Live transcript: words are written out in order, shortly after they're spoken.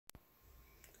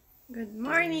Good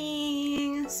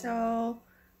morning! So,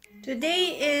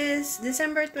 today is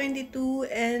December 22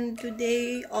 and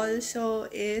today also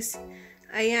is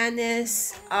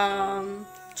Ayane's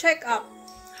check-up,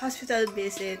 hospital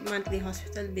visit, monthly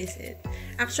hospital visit.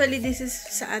 Actually, this is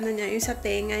sa ano niya, yung sa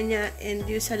tenga niya and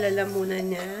yung sa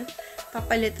lalamunan niya.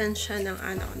 Papalitan siya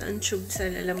ng tube sa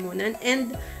lalamunan.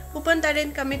 And pupunta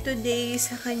rin kami today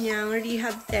sa kanyang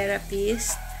rehab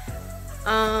therapist.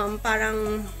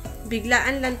 Parang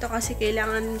biglaan lang to kasi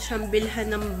kailangan siyang bilhan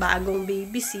ng bagong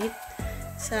baby seat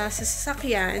sa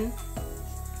sasakyan.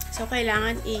 So,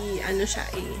 kailangan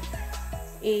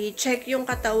i-check yung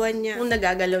katawan niya, kung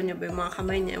nagagalaw niya ba yung mga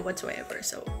kamay niya, whatsoever.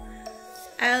 So,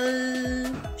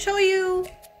 I'll show you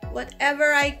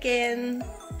whatever I can,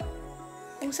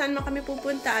 kung saan man kami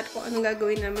pupunta at kung anong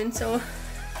gagawin namin. So,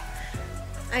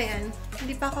 ayan.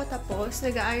 Hindi pa ako tapos.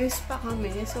 Nag-aayos pa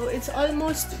kami. So, it's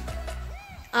almost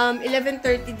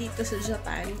 11:30 dito sa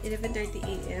Japan. 11:30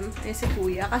 AM. Ay, si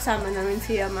Kuya. Kasama namin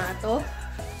si Yamato.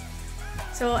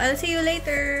 So, I'll see you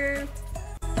later!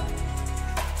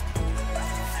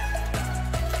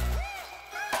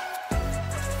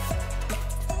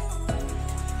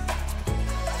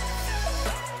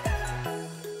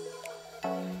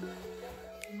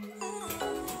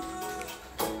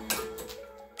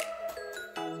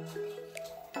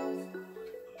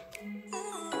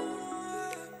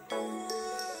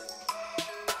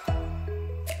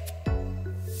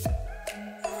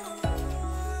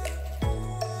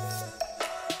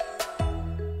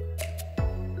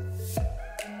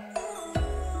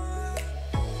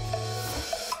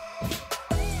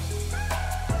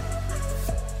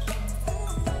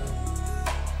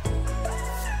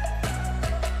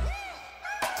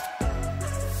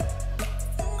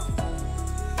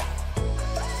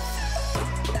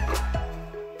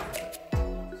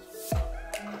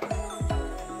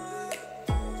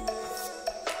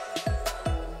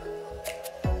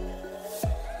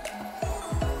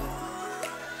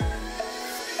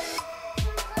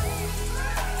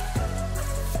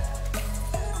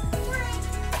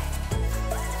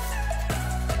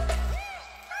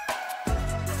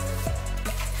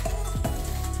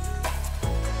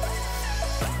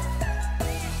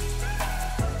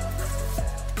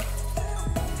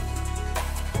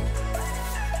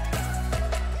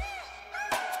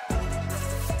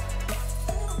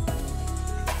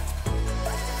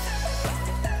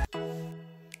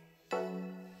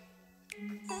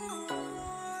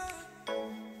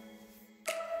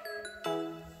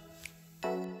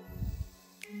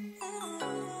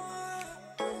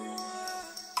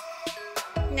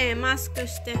 Ne, マスク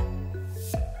して。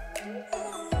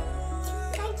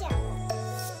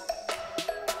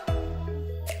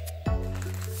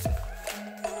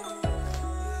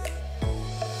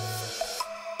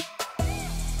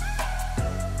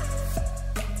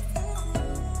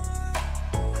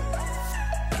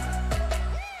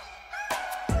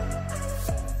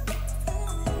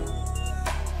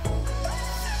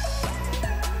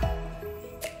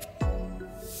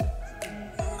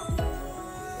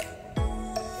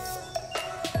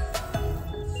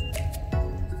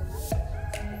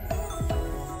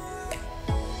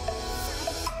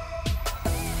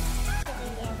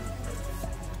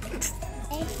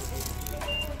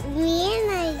見え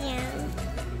ないじゃん。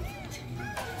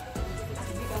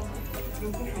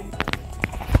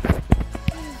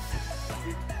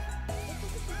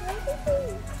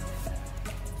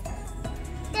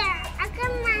開か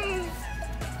ない。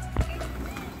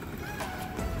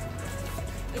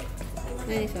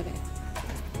何それ？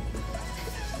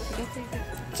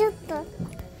ちょっと。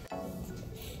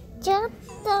ちょっ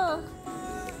と。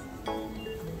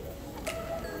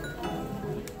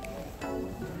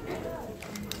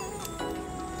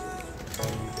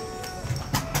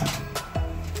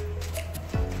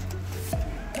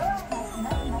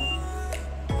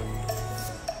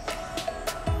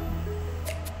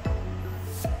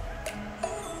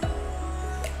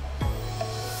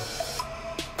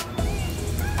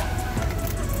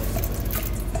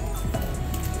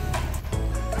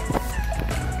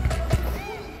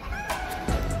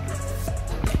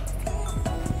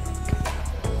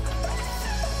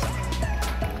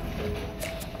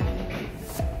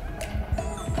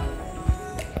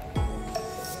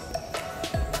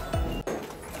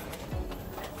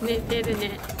寝てる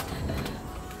ね。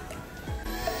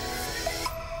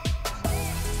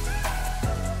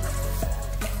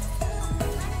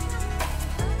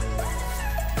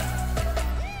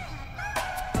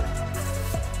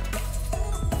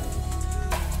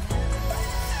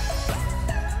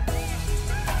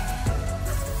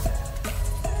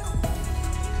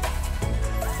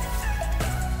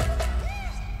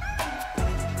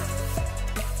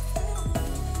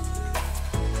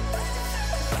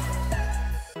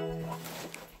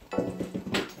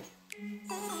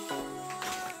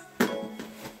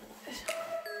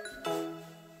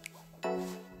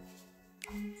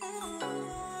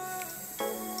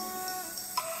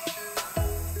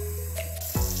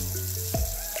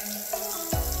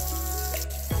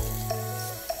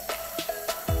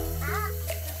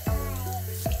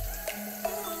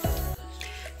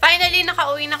actually,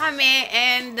 nakauwi na kami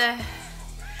and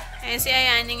si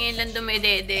Ayani ngayon lang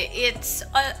dumedede. It's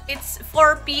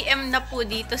 4 PM na po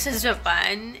dito sa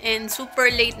Japan and super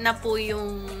late na po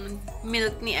yung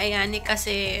milk ni Ayani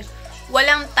kasi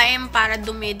walang time para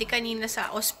dumede kanina sa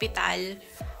ospital.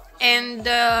 And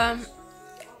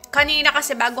kanina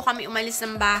kasi bago kami umalis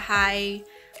ng bahay,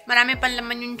 marami pang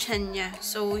laman yung tiyan niya.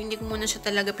 So, hindi ko muna siya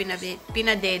talaga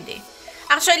pinadede.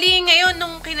 Actually, ngayon,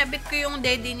 nung kinabit ko yung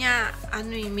dede niya,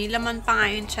 may laman pa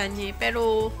nga yung tiyan niya.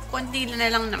 Pero, konti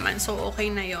na lang naman. So, okay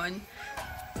na yon.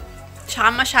 Tsaka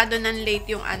masyado nang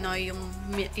late yung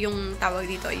yung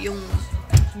tawag dito, yung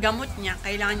gamot niya.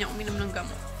 Kailangan niya uminom ng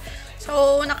gamot.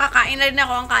 So, nakakain na rin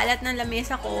ako ang kalat ng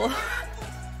lamesa ko.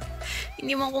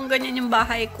 Hindi mo kung ganyan yung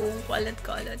bahay ko.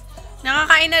 Kalat-kalat.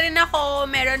 Nakakain na rin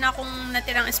ako. Meron akong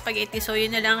natirang spaghetti. So,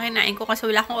 yun na lang kinain ko kasi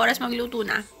wala akong oras magluto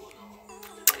na.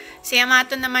 Si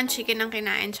Yamato naman chicken ang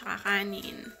kinain tsaka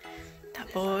kanin.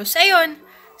 Tapos, ayun.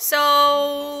 So,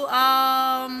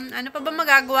 ano pa ba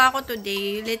magagawa ko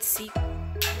today? Let's see.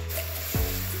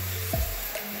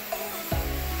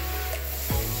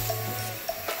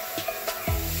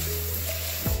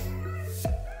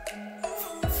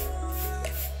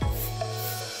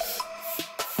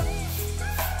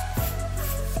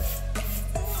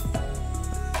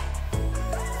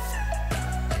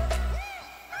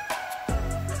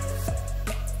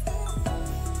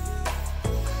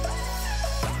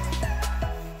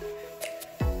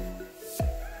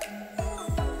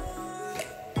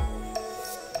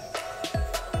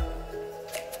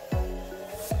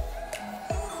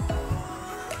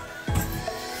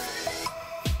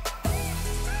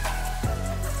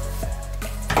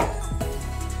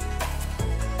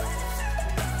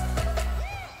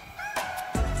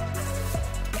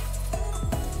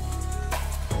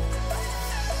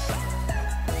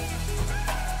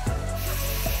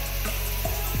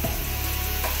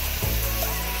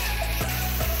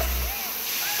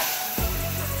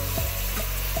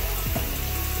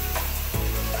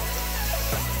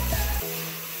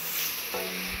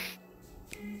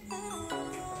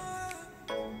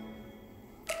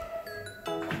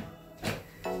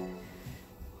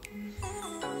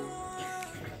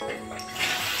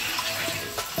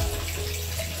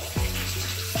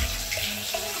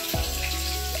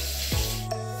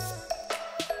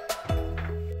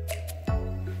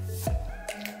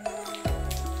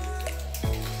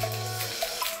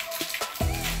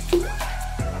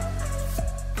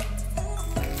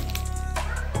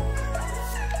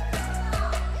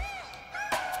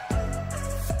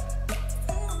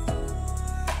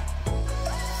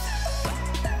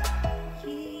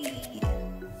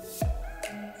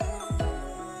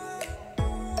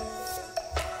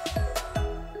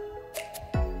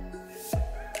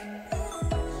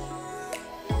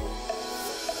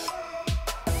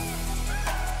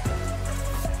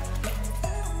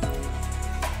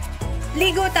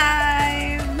 Ligo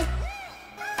time!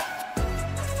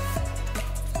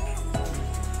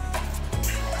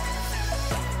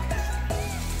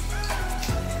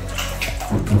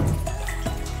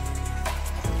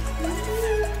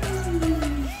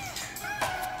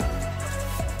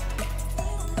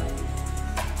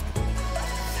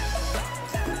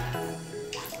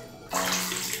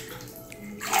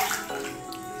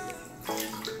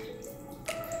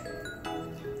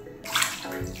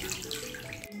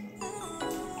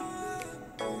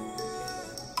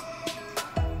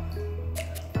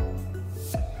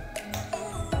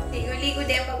 Ligo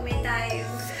din pag may time.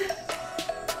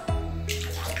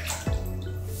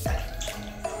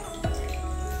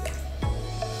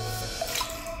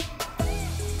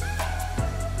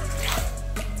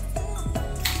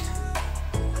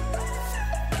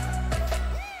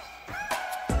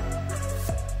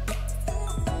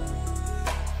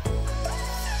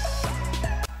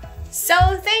 So,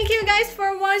 thank you guys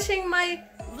for watching my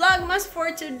Vlogmas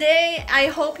for today. I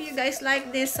hope you guys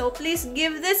like this. So, please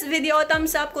give this video a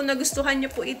thumbs up kung nagustuhan nyo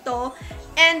po ito.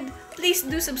 And, please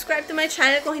do subscribe to my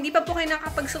channel. Kung hindi pa po kayo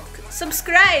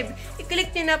nakapag-subscribe,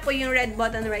 i-click nyo na po yung red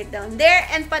button right down there.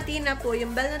 And pati na po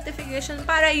yung bell notification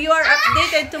para you are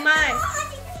updated to my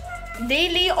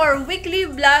daily or weekly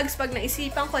vlogs. Pag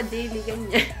naisipan ko, daily,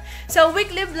 ganyan. So,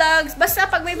 weekly vlogs. Basta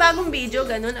pag may bagong video,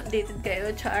 ganun, updated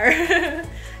kayo, char.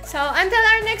 So, until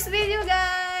our next video, guys!